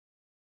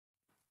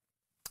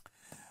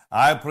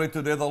I pray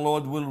today the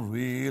Lord will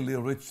really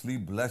richly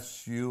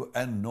bless you,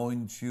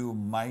 anoint you,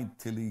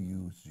 mightily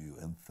use you.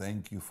 And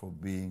thank you for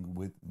being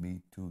with me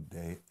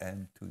today.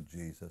 And to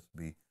Jesus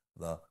be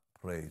the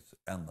praise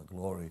and the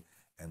glory.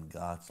 And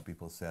God's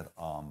people said,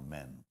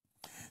 Amen.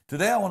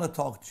 Today I want to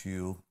talk to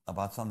you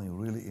about something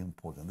really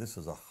important. This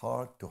is a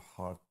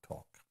heart-to-heart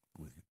talk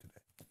with you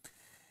today.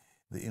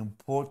 The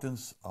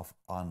importance of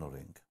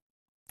honoring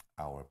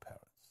our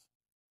parents.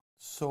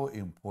 So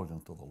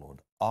important to the Lord.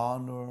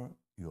 Honor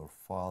your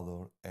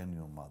father and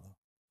your mother,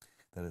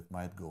 that it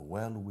might go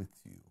well with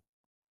you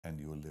and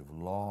you live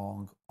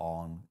long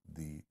on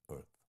the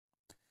earth.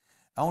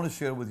 I want to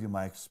share with you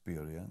my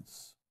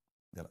experience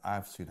that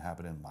I've seen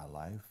happen in my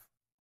life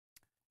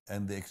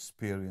and the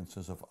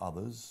experiences of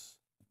others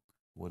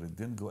where it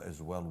didn't go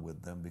as well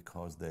with them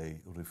because they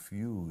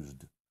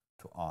refused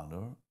to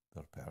honor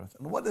their parents.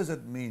 And what does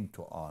it mean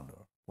to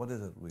honor? What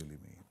does it really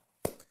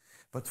mean?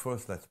 But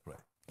first, let's pray.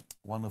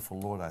 Wonderful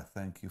Lord, I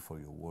thank you for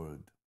your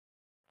word.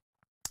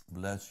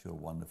 Bless your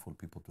wonderful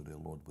people today,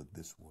 Lord, with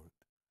this word.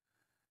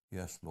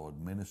 Yes, Lord,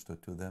 minister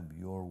to them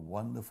your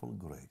wonderful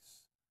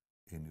grace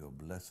in your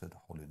blessed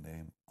holy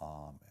name.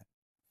 Amen.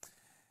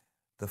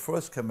 The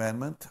first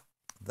commandment,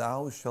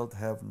 thou shalt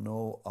have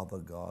no other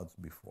gods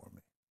before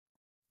me.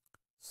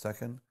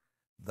 Second,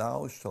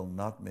 thou shalt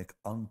not make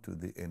unto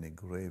thee any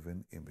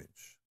graven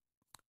image.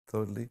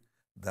 Thirdly,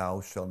 thou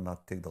shalt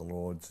not take the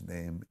Lord's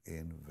name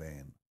in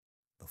vain.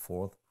 The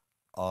fourth,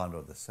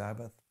 honor the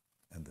Sabbath.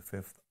 And the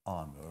fifth,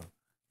 honor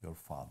your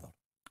father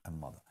and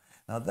mother.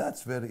 Now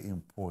that's very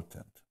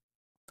important.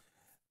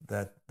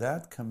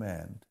 That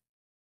command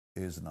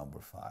is number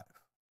 5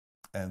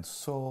 and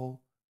so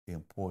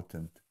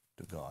important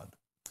to God.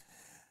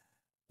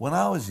 When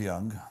I was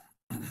young,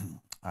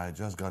 I had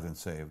just gotten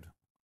saved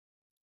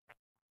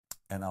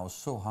and I was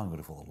so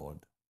hungry for the Lord.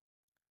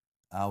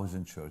 I was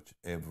in church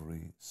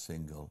every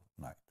single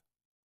night.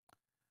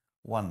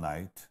 One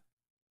night,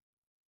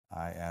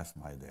 I asked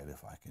my dad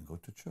if I can go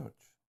to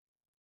church.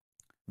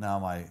 Now,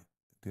 my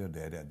dear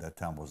daddy at that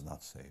time was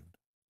not saved.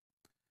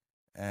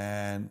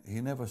 And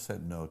he never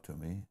said no to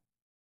me,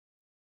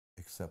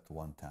 except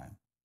one time.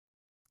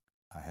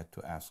 I had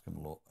to ask him,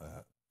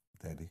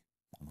 Daddy,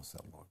 I'm going to say,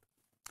 Lord,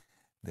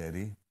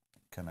 Daddy,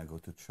 can I go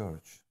to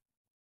church?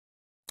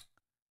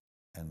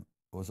 And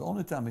it was the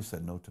only time he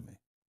said no to me.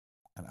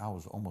 And I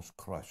was almost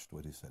crushed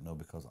when he said no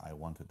because I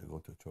wanted to go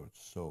to church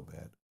so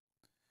bad.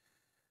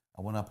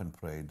 I went up and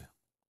prayed,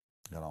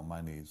 got on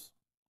my knees,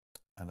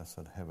 and I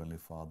said, Heavenly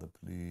Father,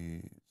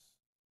 please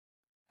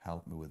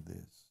help me with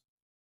this.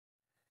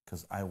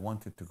 Because I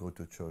wanted to go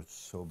to church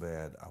so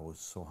bad. I was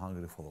so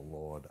hungry for the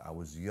Lord. I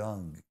was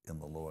young in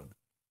the Lord.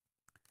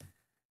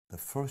 The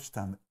first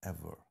time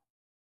ever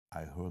I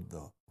heard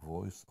the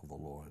voice of the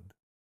Lord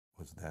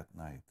was that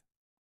night.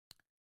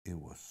 It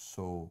was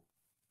so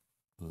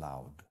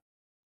loud.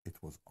 It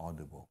was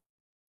audible.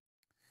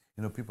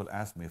 You know, people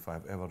ask me if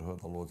I've ever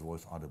heard the Lord's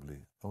voice audibly.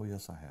 Oh,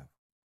 yes, I have.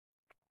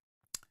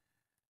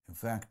 In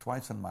fact,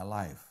 twice in my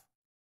life,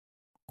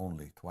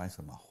 only twice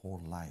in my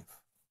whole life,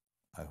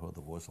 I heard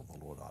the voice of the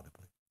Lord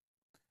audibly.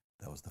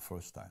 That was the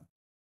first time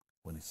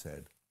when he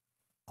said,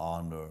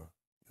 honor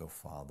your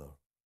father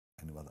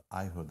and your mother.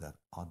 I heard that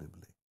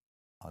audibly.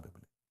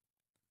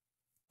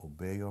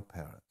 Obey your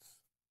parents.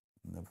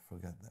 Never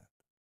forget that.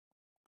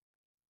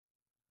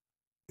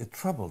 It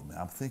troubled me.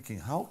 I'm thinking,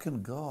 how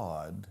can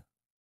God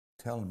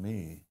tell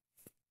me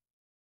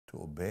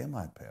to obey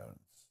my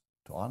parents,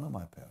 to honor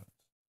my parents,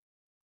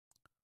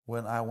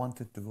 when I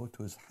wanted to go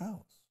to his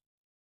house,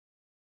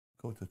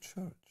 go to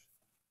church?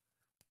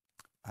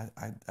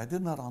 I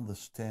did not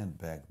understand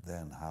back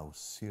then how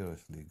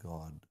seriously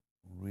God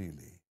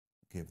really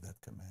gave that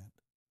command.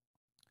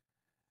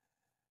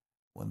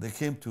 When they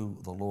came to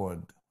the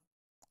Lord,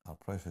 our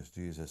precious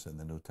Jesus in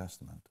the New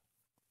Testament,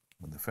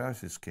 when the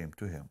Pharisees came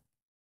to him,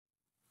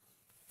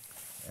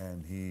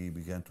 and he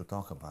began to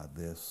talk about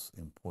this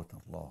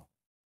important law,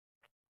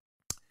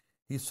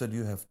 he said,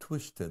 you have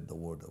twisted the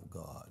word of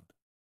God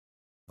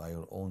by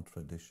your own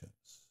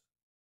traditions.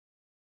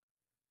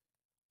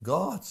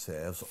 God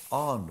says,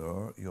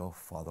 honor your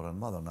father and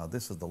mother. Now,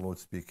 this is the Lord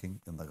speaking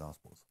in the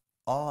Gospels.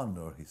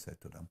 Honor, he said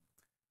to them,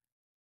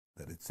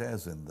 that it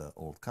says in the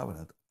Old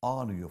Covenant,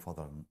 honor your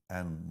father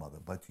and mother.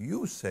 But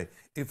you say,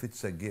 if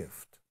it's a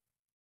gift,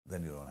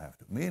 then you don't have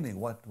to. Meaning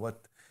what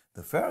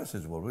the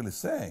Pharisees were really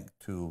saying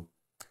to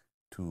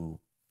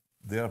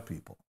their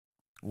people.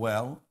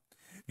 Well,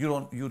 you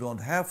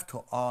don't have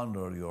to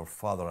honor your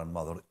father and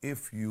mother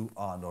if you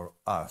honor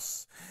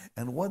us.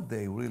 And what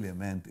they really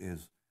meant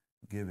is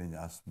giving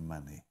us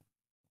money.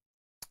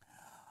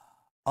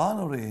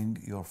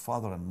 Honoring your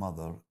father and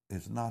mother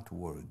is not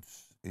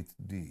words, it's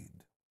deed.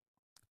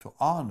 To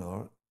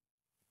honor,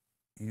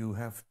 you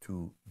have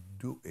to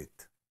do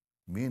it,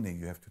 meaning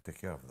you have to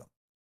take care of them.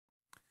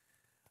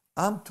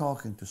 I'm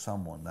talking to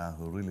someone now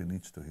who really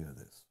needs to hear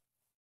this.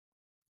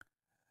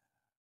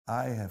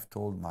 I have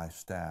told my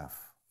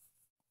staff,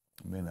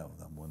 many of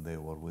them, when they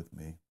were with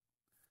me,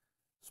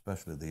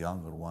 especially the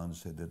younger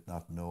ones who did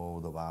not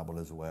know the Bible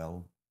as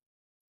well,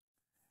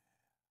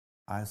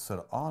 I said,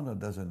 honor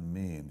doesn't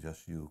mean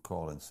just you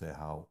call and say,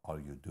 how are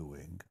you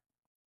doing?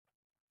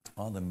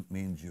 Honor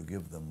means you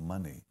give them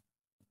money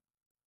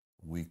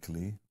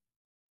weekly.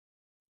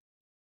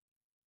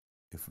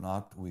 If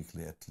not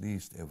weekly, at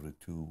least every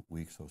 2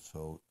 weeks or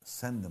so,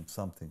 send them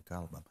something to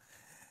help them.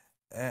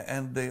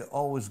 And they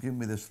always give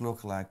me this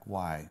look like,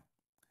 why?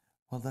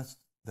 Well,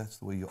 that's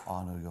the way you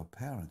honor your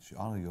parents. You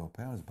honor your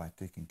parents by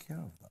taking care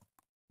of them,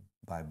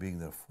 by being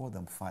there for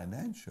them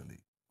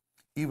financially,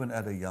 even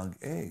at a young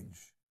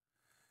age.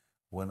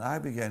 When I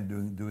began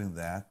doing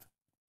that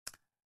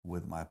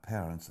with my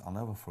parents, I'll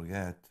never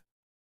forget,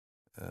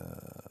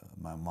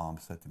 my mom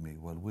said to me,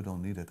 well, we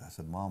don't need it. I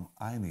said, Mom,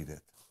 I need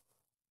it.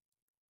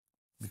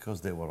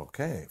 Because they were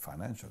okay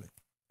financially.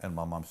 And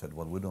my mom said,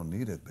 well, we don't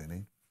need it,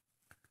 Benny.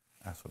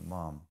 I said,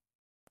 Mom,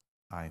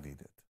 I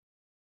need it.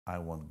 I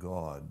want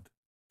God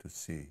to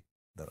see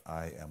that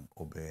I am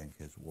obeying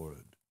His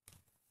word.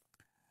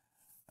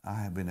 I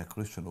have been a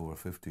Christian over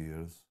 50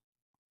 years,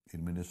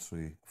 in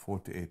ministry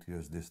 48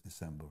 years this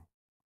December.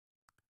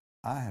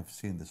 I have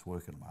seen this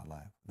work in my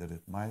life, that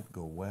it might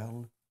go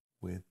well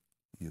with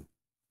you.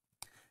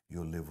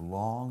 You live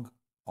long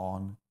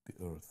on the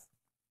earth.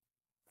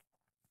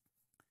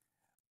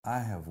 I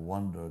have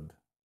wondered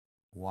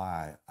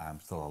why I'm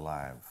still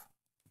alive.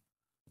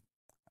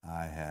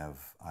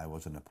 I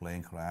was in a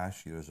plane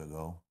crash years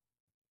ago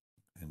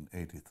in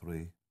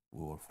 '83.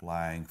 We were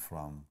flying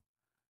from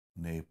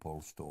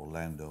Naples to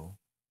Orlando.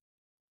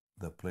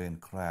 The plane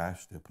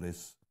crashed. The place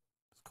is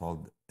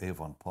called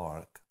Avon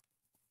Park.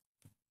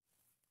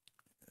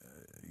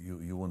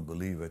 You wouldn't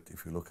believe it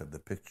if you look at the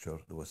picture.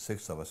 There were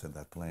 6 of us in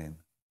that plane.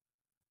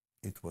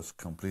 It was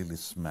completely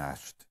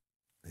smashed.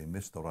 They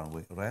missed the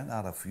runway, ran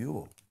out of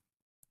fuel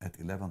at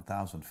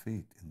 11,000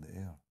 feet in the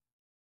air.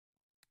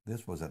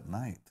 This was at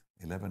night,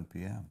 11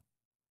 p.m.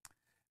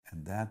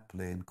 And that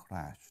plane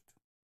crashed.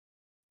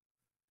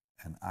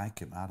 And I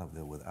came out of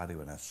there without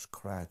even a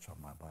scratch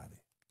on my body.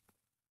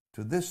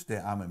 To this day,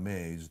 I'm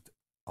amazed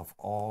of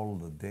all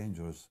the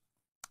dangers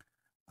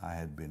I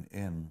had been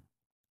in,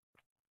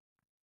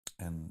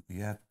 and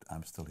yet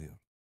I'm still here.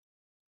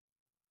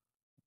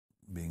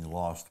 Being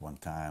lost one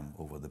time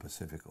over the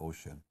Pacific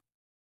Ocean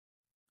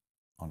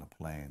on a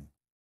plane.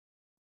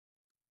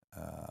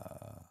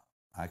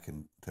 I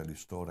can tell you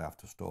story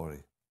after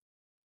story.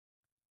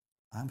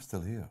 I'm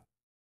still here.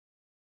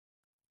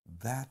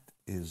 That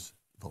is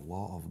the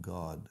law of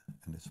God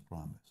and His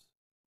promise,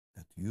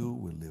 that you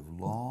will live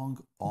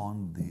long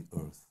on the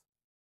earth,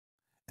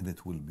 and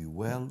it will be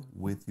well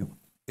with you.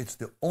 It's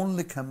the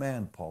only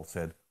command, Paul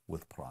said,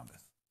 with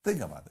promise.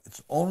 Think about it.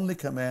 It's only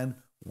command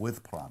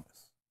with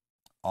promise.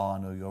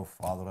 Honor your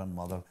father and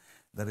mother,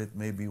 that it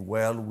may be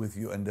well with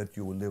you and that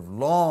you will live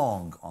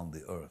long on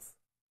the earth.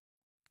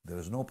 There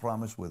is no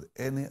promise with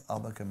any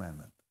other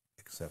commandment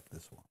except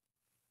this one.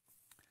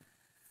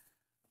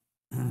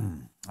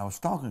 I was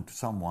talking to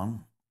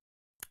someone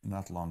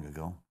not long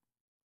ago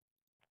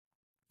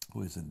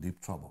who is in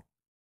deep trouble.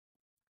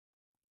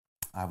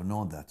 I've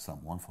known that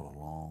someone for a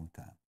long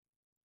time.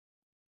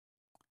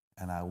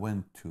 And I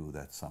went to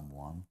that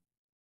someone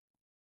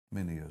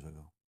many years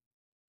ago.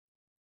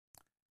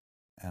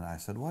 And I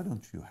said, why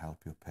don't you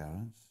help your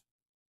parents?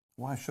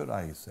 Why should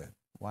I, he said.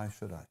 Why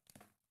should I?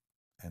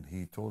 And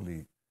he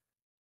totally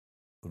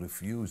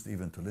refused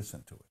even to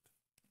listen to it.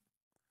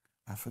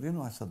 I said,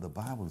 I said, the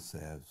Bible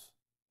says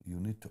you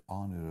need to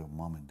honor your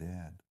mom and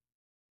dad.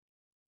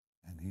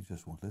 And he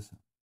just won't listen.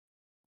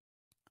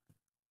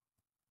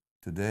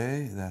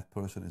 Today, that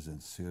person is in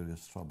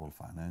serious trouble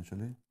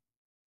financially.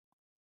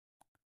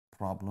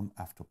 Problem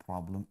after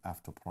problem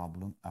after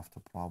problem after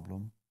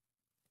problem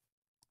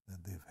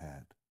that they've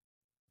had.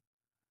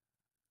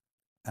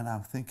 And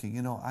I'm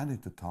thinking, I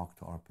need to talk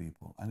to our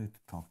people. I need to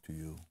talk to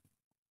you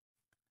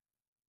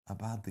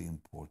about the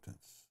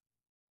importance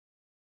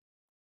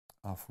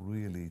of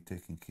really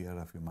taking care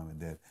of your mom and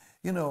dad.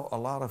 A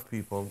lot of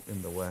people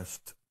in the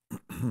West,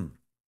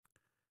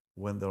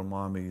 when their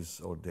mommies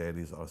or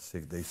daddies are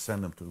sick, they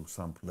send them to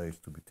some place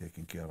to be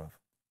taken care of.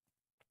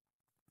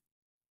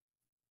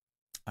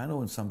 I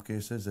know in some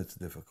cases it's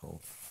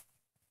difficult.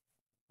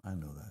 I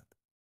know that.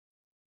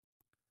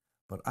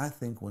 But I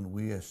think when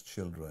we as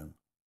children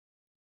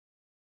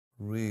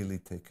really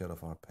take care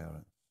of our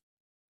parents,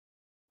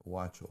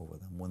 watch over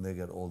them, when they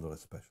get older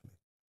especially,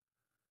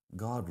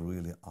 God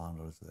really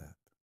honors that.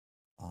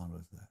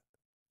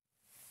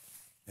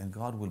 And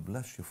God will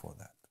bless you for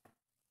that.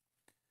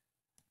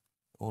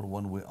 Or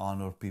when we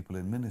honor people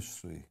in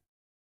ministry,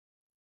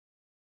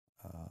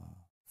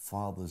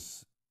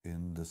 fathers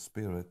in the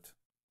Spirit.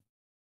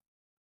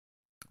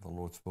 The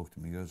Lord spoke to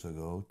me years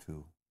ago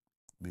to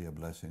be a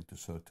blessing to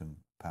certain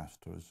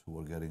pastors who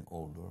were getting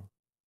older,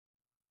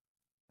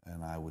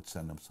 and I would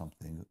send them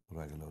something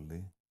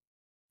regularly.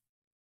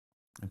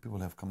 And people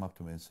have come up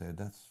to me and said,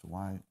 that's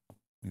why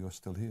you're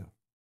still here.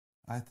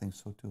 I think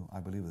so too. I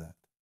believe that.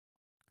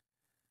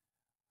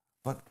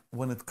 But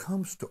when it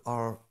comes to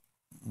our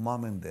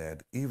mom and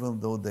dad, even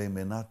though they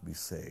may not be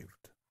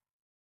saved,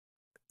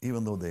 it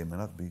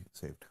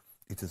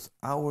is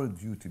our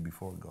duty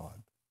before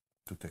God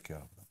to take care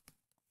of them.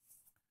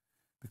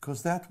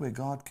 because that way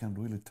God can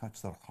really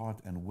touch their heart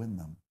and win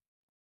them.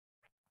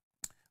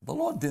 The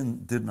Lord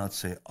did not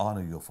say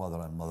honor your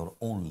father and mother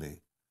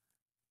only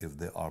if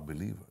they are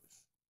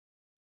believers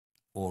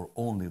or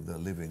only if they're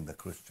living the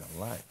Christian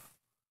life.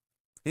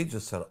 He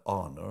just said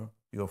honor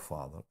your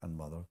father and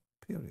mother,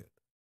 period.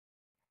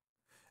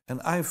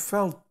 And I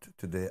felt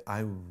today I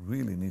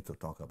really need to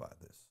talk about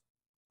this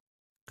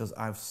because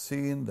I've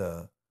seen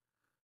the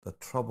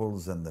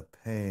troubles and the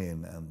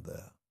pain and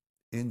the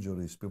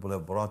injuries people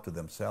have brought to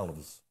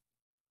themselves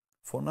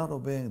for not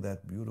obeying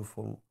that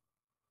beautiful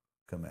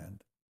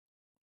command.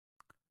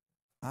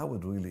 I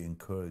would really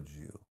encourage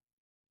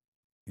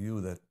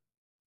you that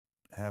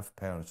have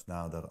parents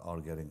now that are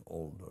getting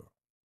older.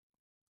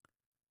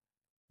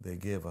 They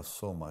gave us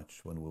so much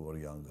when we were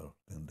younger,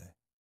 didn't they?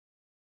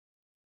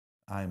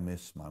 I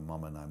miss my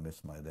mom and I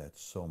miss my dad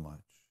so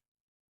much,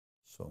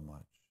 so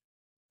much.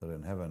 They're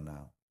in heaven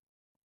now.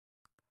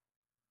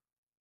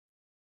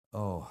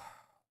 Oh,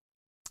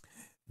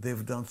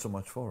 they've done so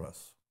much for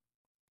us.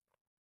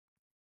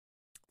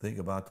 Think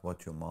about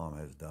what your mom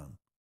has done.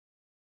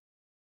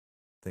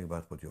 Think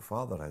about what your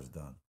father has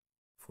done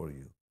for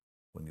you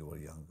when you were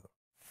younger.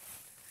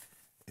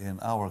 In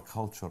our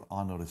culture,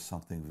 honor is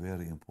something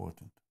very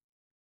important.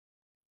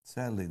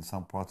 Sadly, in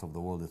some parts of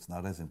the world, it's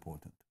not as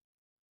important.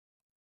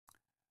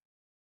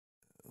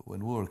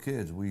 When we were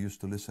kids, we used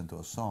to listen to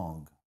a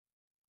song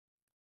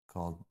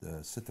called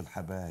Sit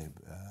al-Habaib,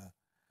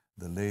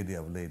 the Lady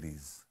of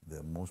Ladies,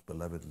 the most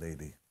beloved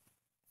lady.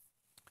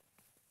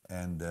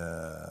 And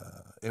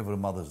every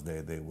Mother's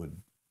Day, they would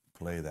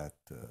play that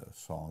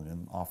song,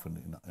 and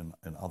often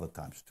in other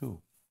times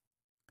too.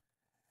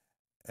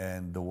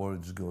 And the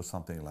words go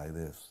something like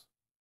this: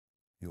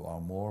 you are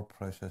more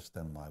precious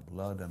than my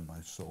blood and my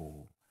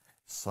soul,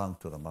 sung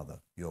to the mother.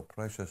 You're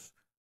precious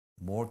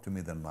more to me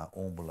than my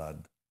own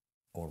blood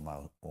or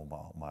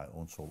my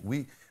own soul.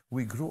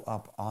 We grew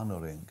up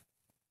honoring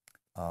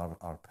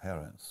our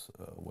parents.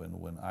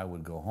 When I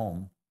would go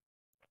home,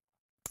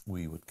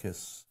 we would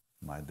kiss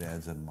my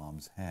dad's and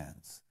mom's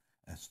hands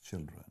as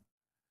children.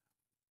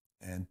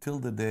 Until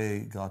the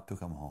day God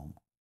took them home,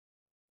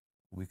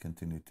 we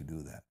continued to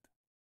do that.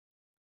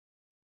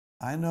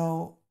 I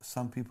know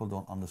some people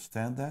don't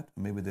understand that.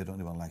 Maybe they don't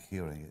even like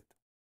hearing it.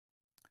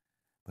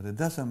 But it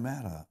doesn't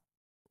matter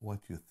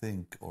what you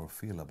think or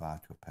feel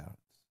about your parents.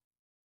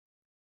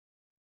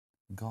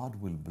 God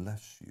will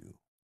bless you.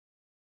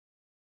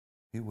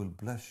 He will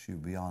bless you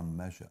beyond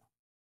measure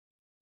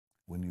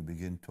when you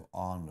begin to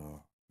honor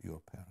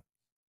your parents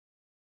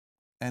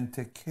and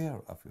take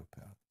care of your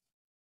parents.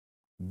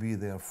 Be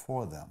there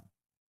for them,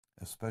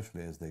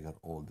 especially as they get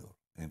older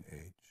in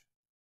age.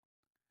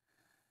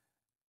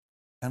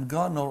 And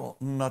God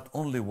not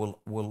only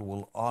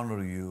will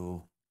honor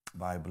you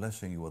by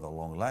blessing you with a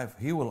long life,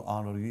 He will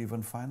honor you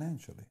even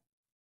financially.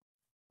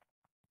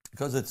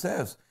 Because it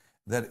says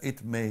that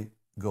it may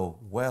go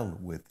well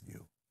with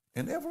you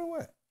in every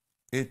way.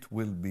 It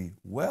will be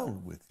well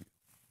with you.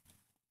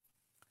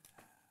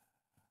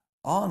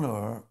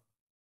 Honor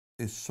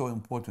is so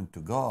important to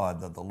God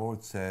that the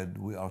Lord said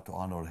we are to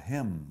honor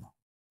Him.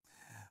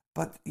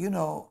 But,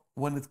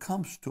 when it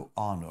comes to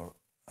honor,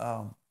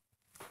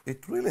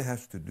 it really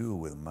has to do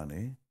with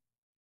money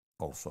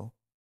also,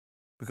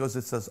 because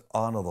it says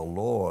honor the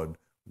Lord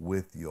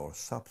with your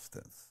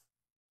substance.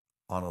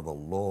 Honor the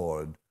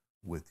Lord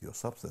with your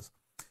substance.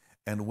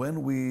 And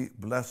when we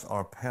bless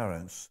our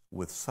parents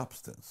with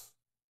substance,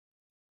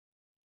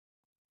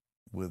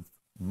 with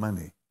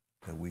money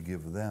that we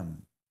give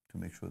them to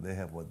make sure they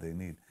have what they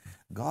need,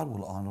 God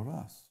will honor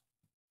us.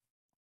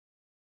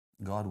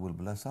 God will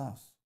bless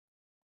us.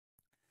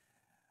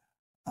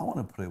 I want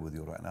to pray with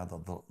you right now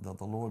that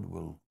the Lord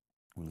will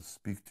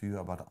speak to you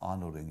about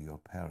honoring your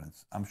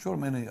parents. I'm sure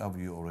many of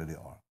you already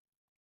are.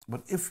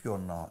 But if you're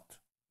not,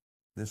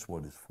 this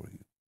word is for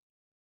you.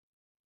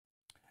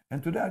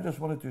 And today I just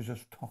wanted to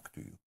just talk to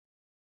you.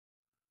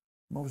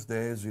 Most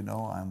days,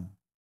 I'm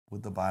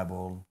with the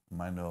Bible,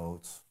 my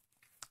notes,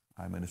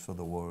 I minister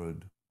the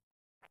word.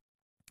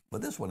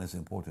 But this one is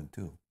important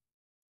too.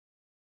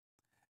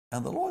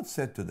 And the Lord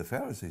said to the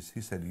Pharisees,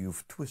 He said,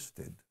 you've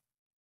twisted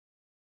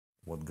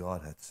what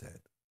God had said.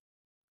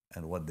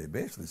 And what they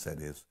basically said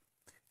is,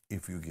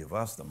 if you give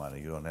us the money,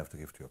 you don't have to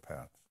give to your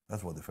parents.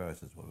 That's what the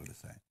Pharisees were really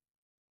saying.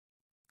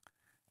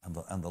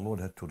 And the Lord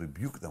had to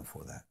rebuke them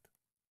for that.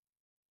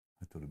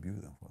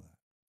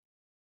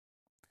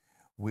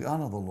 We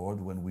honor the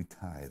Lord when we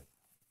tithe.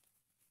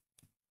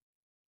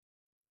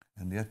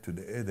 And yet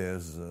today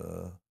there's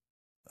a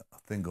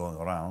thing going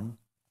around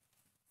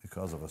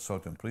because of a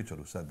certain preacher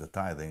who said the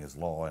tithing is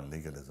law and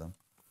legalism.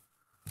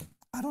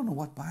 I don't know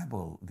what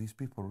Bible these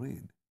people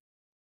read.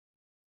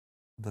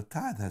 The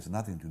tithe has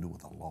nothing to do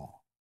with the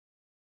law.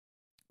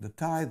 The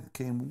tithe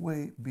came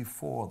way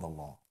before the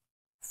law.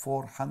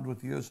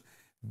 400 years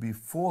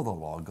before the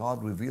law,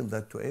 God revealed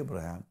that to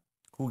Abraham,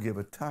 who gave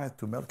a tithe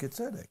to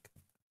Melchizedek.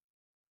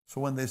 So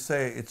when they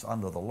say it's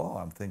under the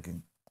law, I'm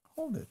thinking,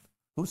 hold it.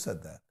 Who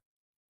said that?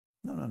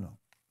 No.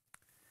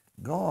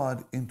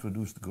 God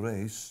introduced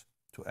grace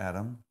to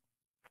Adam,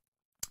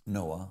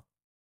 Noah,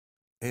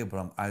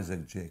 Abraham,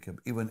 Isaac, Jacob,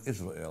 even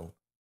Israel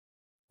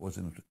was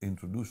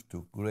introduced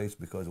to grace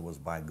because it was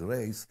by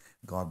grace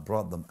God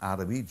brought them out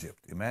of Egypt.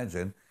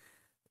 Imagine,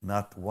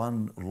 not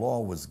one law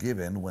was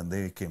given when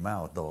they came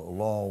out. The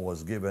law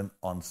was given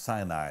on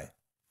Sinai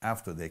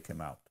after they came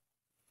out.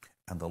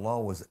 And the law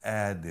was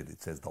added.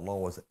 It says the law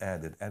was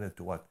added. Added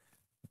to what?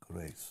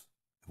 Grace.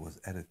 It was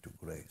added to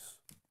grace.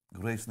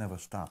 Grace never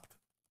stopped.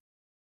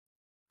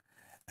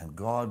 And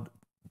God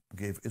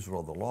gave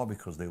Israel the law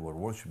because they were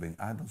worshiping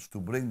idols to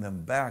bring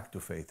them back to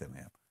faith in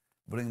Him,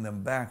 bring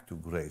them back to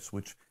grace,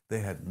 which they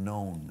had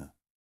known.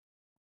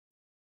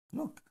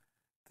 Look,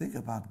 think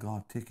about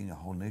God taking a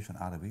whole nation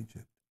out of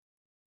Egypt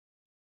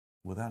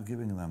without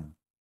giving them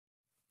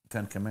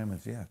 10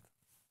 commandments yet,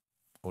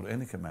 or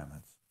any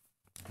commandments.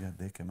 Yet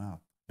they came out.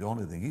 The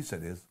only thing He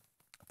said is,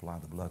 apply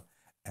the blood.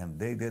 And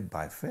they did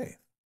by faith.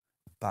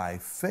 By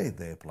faith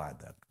they applied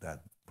that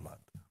blood.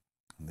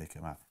 And they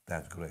came out.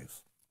 That's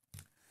grace.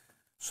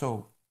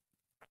 So,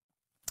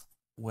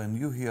 when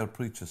you hear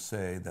preachers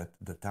say that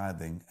the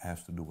tithing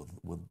has to do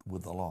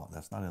with the law,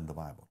 that's not in the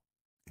Bible.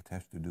 It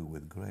has to do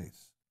with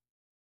grace.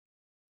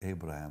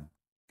 Abraham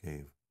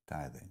gave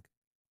tithing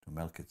to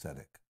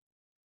Melchizedek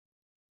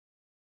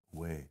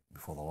way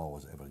before the law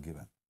was ever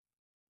given.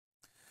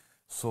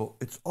 So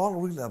it's all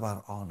really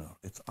about honor.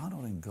 It's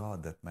honoring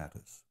God that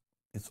matters.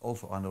 It's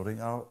also honoring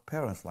our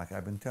parents, like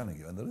I've been telling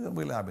you. And the reason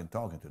really I've been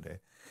talking today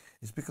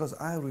is because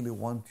I really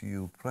want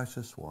you,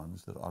 precious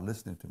ones that are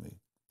listening to me,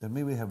 that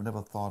maybe have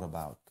never thought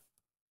about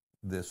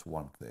this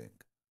one thing,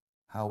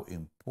 how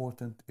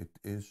important it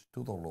is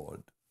to the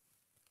Lord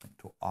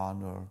to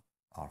honor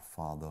our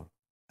father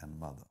and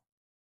mother.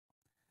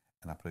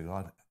 And I pray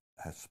God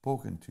has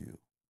spoken to you,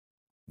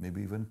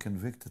 maybe even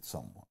convicted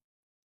someone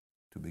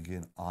to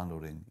begin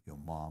honoring your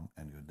mom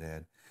and your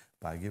dad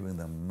by giving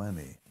them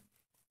money,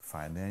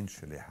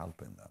 financially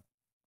helping them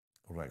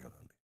regularly.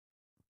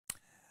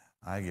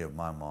 I give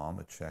my mom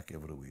a check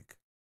every week.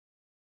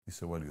 He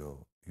said, well,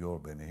 you're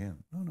Benny Hinn.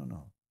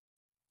 No.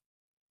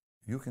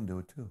 You can do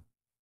it too.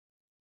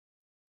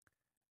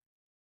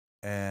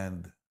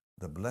 And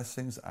the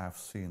blessings I've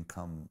seen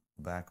come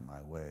back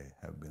my way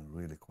have been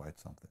really quite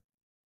something,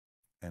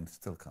 and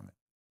still coming.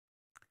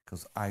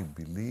 Because I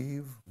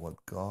believe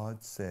what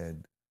God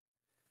said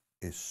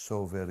is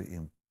so very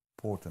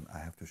important, I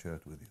have to share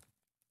it with you.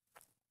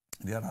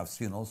 And yet I've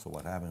seen also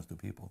what happens to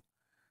people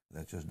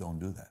that just don't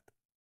do that.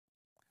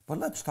 But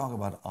let's talk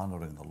about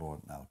honoring the Lord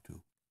now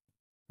too,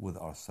 with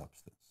our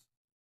substance.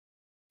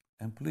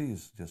 And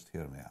please just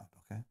hear me out,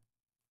 okay?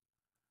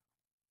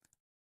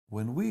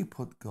 When we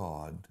put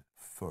God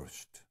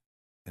first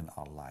in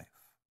our life,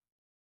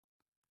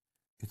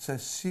 it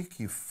says, seek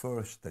ye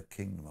first the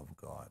kingdom of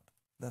God.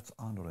 That's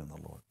honoring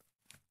the Lord.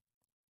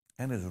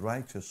 And His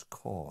righteous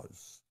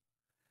cause.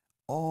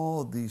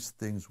 All these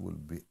things will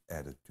be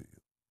added to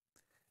you.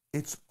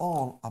 It's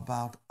all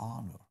about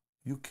honor.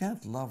 You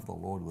can't love the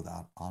Lord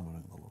without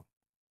honoring the Lord.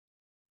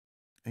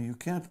 And you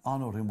can't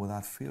honor Him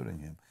without fearing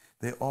Him.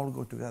 They all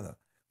go together.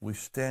 We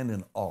stand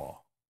in awe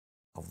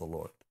of the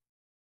Lord.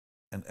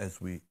 And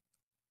as we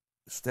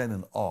stand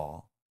in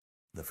awe,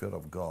 the fear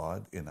of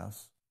God in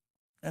us,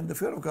 and the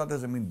fear of God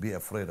doesn't mean be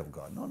afraid of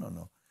God.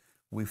 No.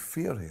 We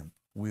fear Him.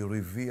 We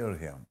revere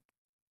Him.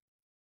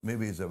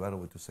 Maybe it's a better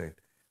way to say it.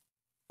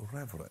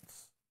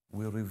 Reverence.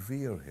 We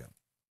revere Him.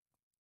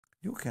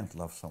 You can't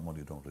love someone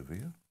you don't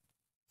revere.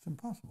 It's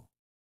impossible.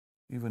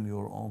 Even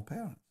your own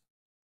parents.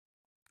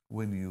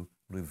 When you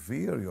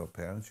revere your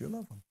parents, you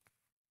love them.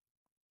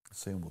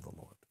 Same with the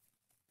Lord.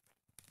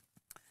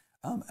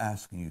 I'm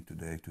asking you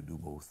today to do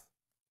both,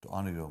 to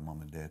honor your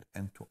mom and dad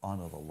and to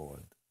honor the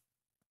Lord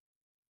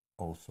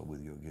also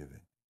with your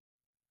giving.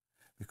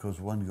 Because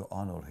when you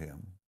honor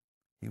Him,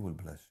 He will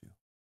bless you.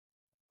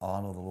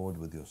 Honor the Lord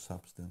with your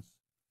substance,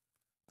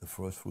 the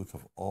first fruits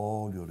of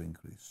all your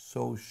increase.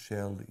 So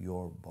shall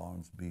your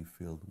barns be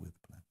filled with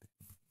plenty.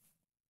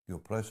 Your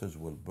presses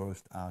will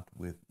burst out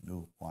with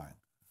new wine.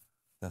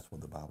 That's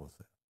what the Bible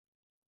says.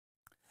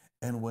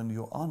 And when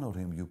you honor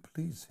Him, you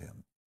please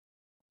Him.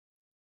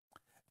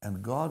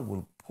 And God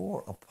will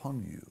pour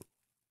upon you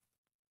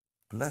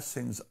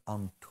blessings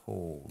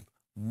untold,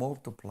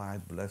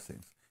 multiplied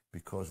blessings,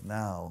 because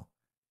now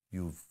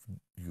you've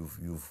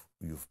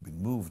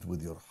been moved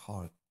with your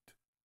heart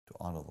to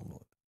honor the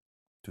Lord,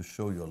 to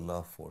show your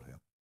love for Him.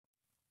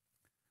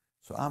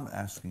 So I'm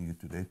asking you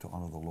today to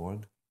honor the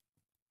Lord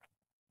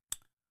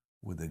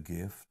with a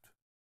gift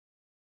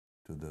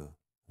to the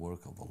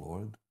work of the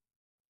Lord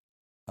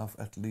of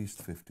at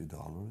least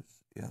 $50.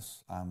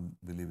 Yes, I'm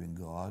believing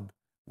God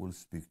will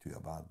speak to you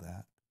about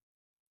that.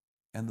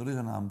 And the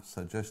reason I'm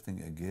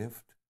suggesting a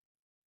gift,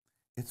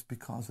 it's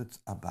because it's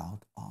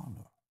about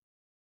honor.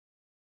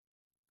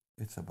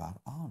 It's about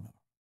honor.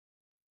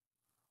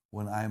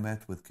 When I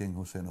met with King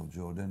Hussein of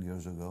Jordan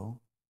years ago,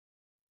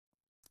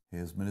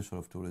 his Minister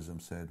of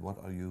Tourism said, what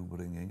are you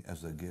bringing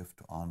as a gift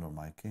to honor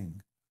my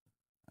king?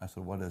 I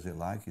said, what does he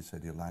like? He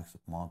said he likes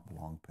Mont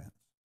Blanc pens.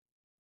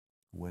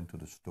 Went to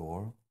the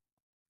store.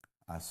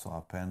 I saw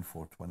a pen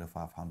for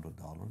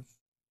 $2,500.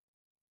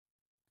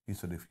 He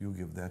said, if you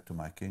give that to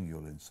my king,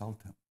 you'll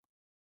insult him.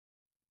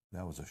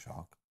 That was a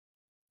shock.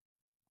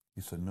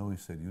 He said, no. He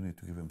said, you need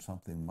to give him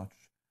something much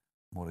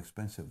more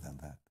expensive than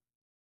that.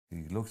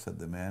 He looks at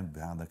the man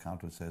behind the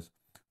counter and says,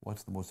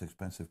 what's the most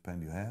expensive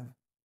pen you have?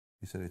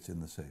 He said, it's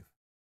in the safe.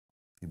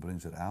 He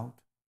brings it out.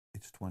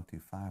 It's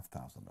 $25,000.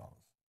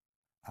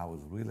 I was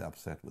really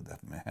upset with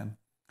that man,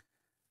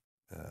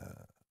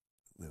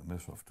 the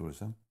Minister of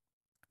Tourism,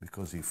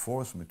 because he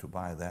forced me to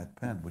buy that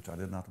pen, which I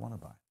did not want to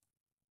buy.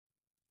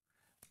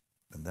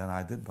 And then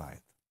I did buy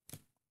it.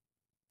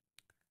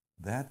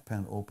 That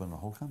pen opened the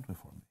whole country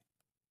for me.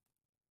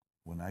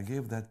 When I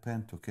gave that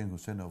pen to King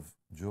Hussein of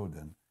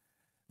Jordan,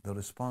 the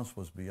response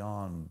was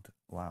beyond,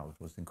 wow,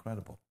 it was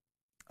incredible.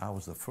 I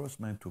was the first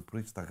man to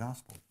preach the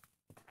gospel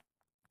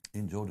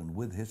in Jordan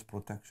with his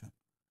protection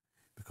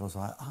because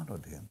I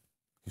honored him.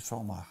 He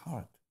saw my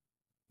heart.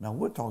 Now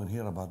we're talking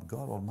here about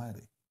God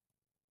Almighty.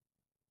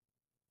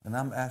 And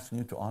I'm asking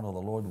you to honor the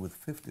Lord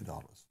with $50,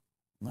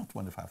 not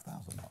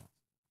 $25,000,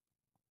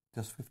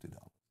 just $50.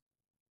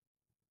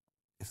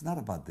 It's not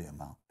about the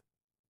amount.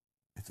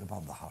 It's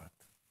about the heart.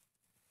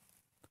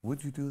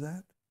 Would you do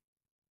that?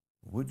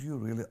 Would you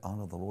really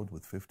honor the Lord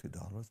with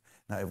 $50?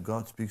 Now, if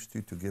God speaks to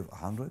you to give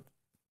 100,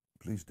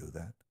 please do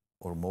that.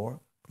 Or more,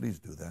 please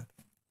do that.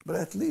 But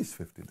at least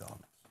 $50.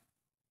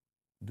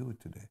 Do it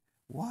today.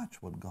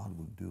 Watch what God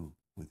will do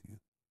with you.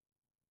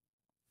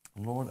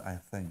 Lord, I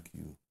thank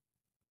you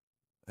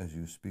as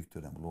you speak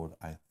to them. Lord,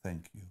 I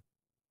thank you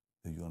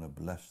that you're going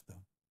to bless them.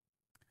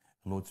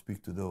 Lord,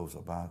 speak to those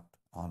about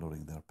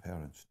honoring their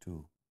parents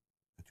too,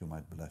 that you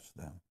might bless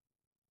them.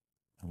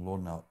 And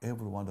Lord, now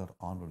everyone that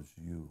honors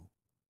you,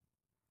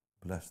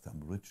 bless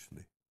them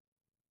richly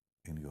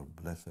in your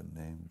blessed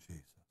name,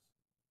 Jesus.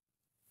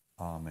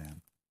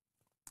 Amen.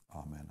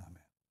 Amen. Amen.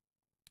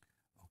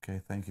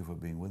 Okay, thank you for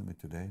being with me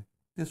today.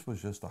 This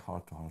was just a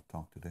heart-to-heart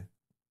talk today.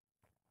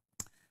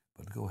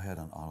 But go ahead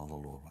and honor the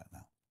Lord right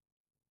now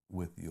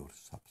with your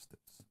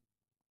substance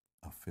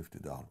of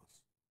 $50.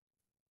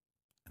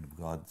 And if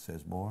God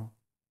says more,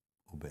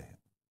 obey him.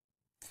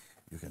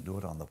 You can do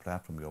it on the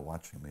platform you're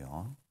watching me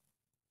on.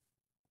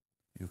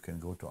 You can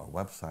go to our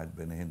website,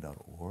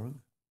 bennyhinn.org,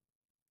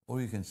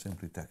 or you can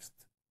simply text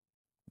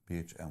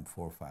BHM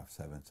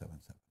 45777.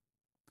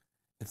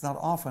 It's not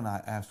often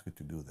I ask you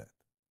to do that,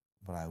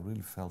 but I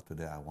really felt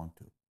today I want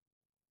to,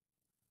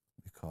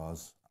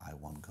 because I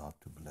want God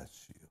to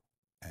bless you,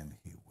 and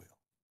he will.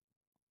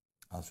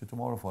 I'll see you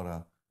tomorrow for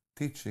a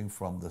teaching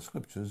from the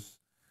scriptures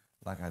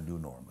like I do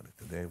normally.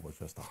 Today was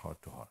just a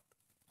heart-to-heart.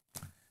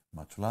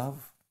 Much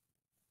love.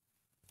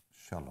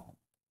 Shalom.